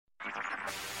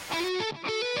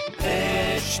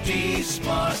HT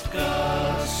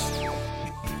Smartcast.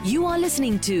 You are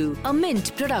listening to a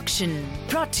Mint production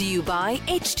brought to you by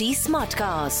HT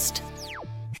Smartcast.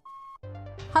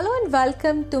 Hello and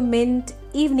welcome to Mint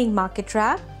Evening Market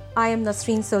Wrap. I am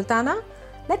Nasreen Sultana.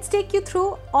 Let's take you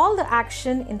through all the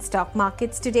action in stock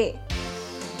markets today.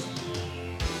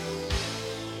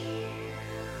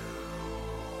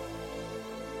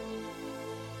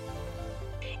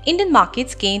 Indian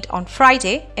markets gained on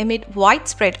Friday amid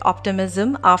widespread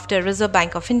optimism after Reserve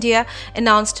Bank of India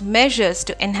announced measures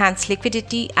to enhance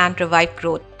liquidity and revive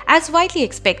growth. As widely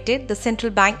expected, the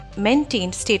central bank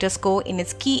maintained status quo in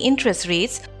its key interest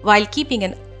rates while keeping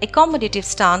an accommodative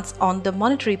stance on the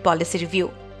monetary policy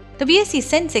review. The BSE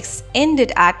Sensex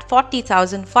ended at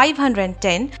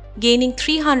 40,510, gaining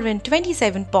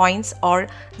 327 points or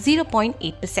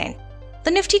 0.8%. The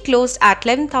Nifty closed at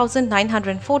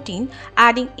 11,914,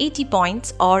 adding 80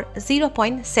 points or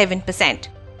 0.7%.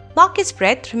 Market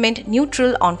spread remained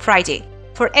neutral on Friday.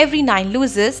 For every 9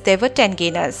 losers, there were 10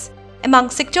 gainers. Among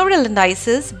sectoral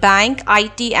indices, bank,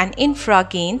 IT and infra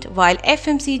gained, while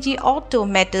FMCG, auto,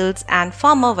 metals and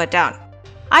pharma were down.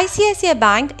 ICICI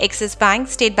Bank, Axis Bank,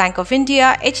 State Bank of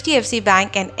India, HDFC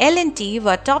Bank and L&T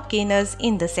were top gainers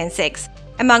in the Sensex.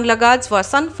 Among laggards were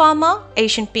Sun Pharma,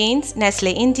 Asian Paints,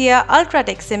 Nestle India,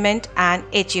 Ultratech Cement and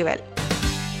HUL.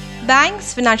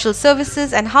 Banks, financial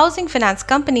services and housing finance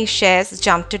company shares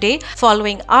jumped today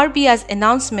following RBI's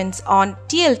announcements on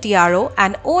TLTRO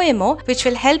and OMO, which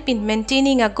will help in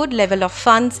maintaining a good level of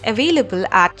funds available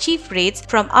at cheap rates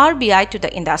from RBI to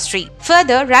the industry.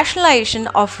 Further, rationalization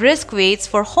of risk weights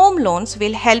for home loans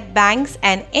will help banks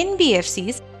and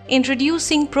NBFCs in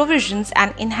reducing provisions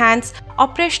and enhance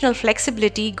operational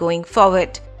flexibility going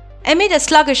forward. Amid a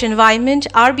sluggish environment,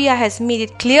 RBI has made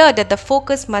it clear that the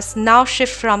focus must now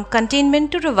shift from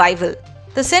containment to revival.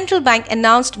 The central bank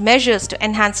announced measures to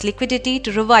enhance liquidity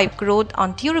to revive growth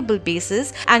on durable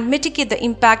basis and mitigate the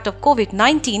impact of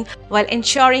COVID-19 while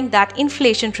ensuring that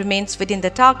inflation remains within the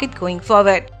target going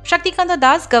forward. Shaktikanta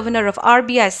Das, Governor of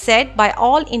RBI, said by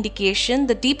all indication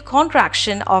the deep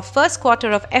contraction of first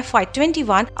quarter of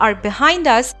FY21 are behind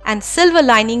us and silver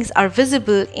linings are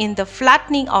visible in the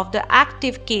flattening of the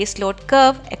active caseload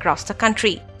curve across the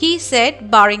country. He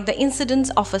said, barring the incidence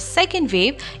of a second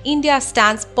wave, India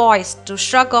stands poised to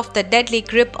shrug off the deadly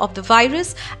grip of the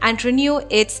virus and renew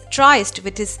its tryst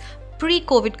with its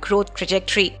pre-COVID growth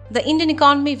trajectory. The Indian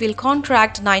economy will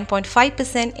contract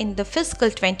 9.5% in the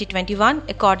fiscal 2021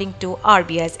 according to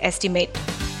RBI's estimate.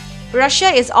 Russia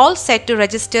is all set to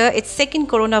register its second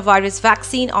coronavirus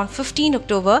vaccine on 15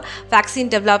 October, vaccine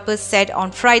developers said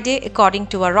on Friday, according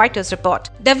to a Reuters report.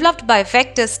 Developed by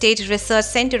Vector State Research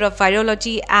Center of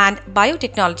Virology and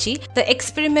Biotechnology, the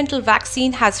experimental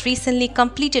vaccine has recently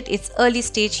completed its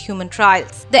early-stage human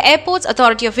trials. The Airports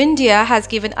Authority of India has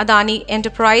given Adani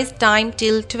Enterprise time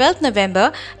till 12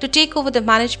 November to take over the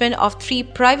management of 3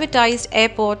 privatized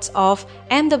airports of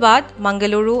Ahmedabad,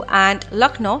 Mangaluru and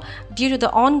Lucknow due to the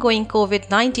ongoing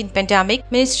COVID-19 pandemic,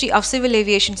 Ministry of Civil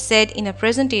Aviation said in a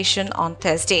presentation on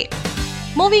Thursday.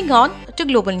 Moving on to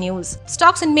global news.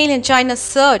 Stocks in mainland China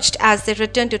surged as they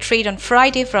returned to trade on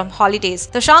Friday from holidays.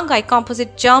 The Shanghai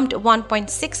Composite jumped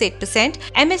 1.68%.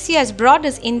 MSCI's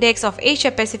broadest index of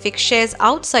Asia-Pacific shares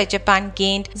outside Japan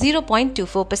gained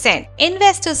 0.24%.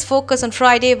 Investors' focus on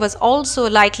Friday was also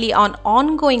likely on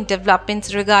ongoing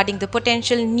developments regarding the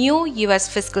potential new US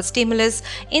fiscal stimulus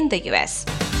in the US.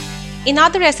 In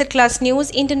other asset class news,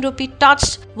 Indian rupee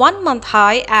touched 1-month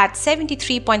high at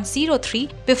 73.03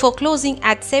 before closing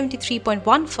at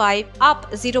 73.15,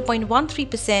 up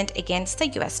 0.13% against the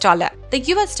US dollar. The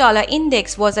US dollar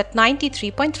index was at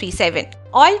 93.37.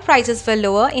 Oil prices were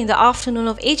lower in the afternoon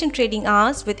of Asian trading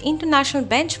hours, with international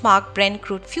benchmark Brent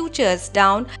crude futures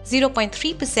down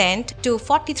 0.3% to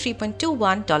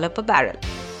 $43.21 per barrel.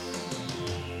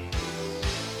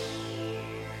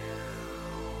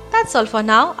 That's all for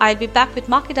now. I'll be back with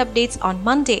market updates on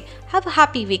Monday. Have a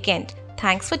happy weekend.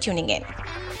 Thanks for tuning in.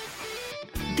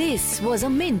 This was a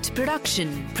Mint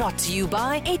production brought to you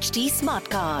by HT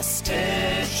Smartcast.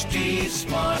 HT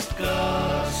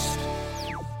Smartcast.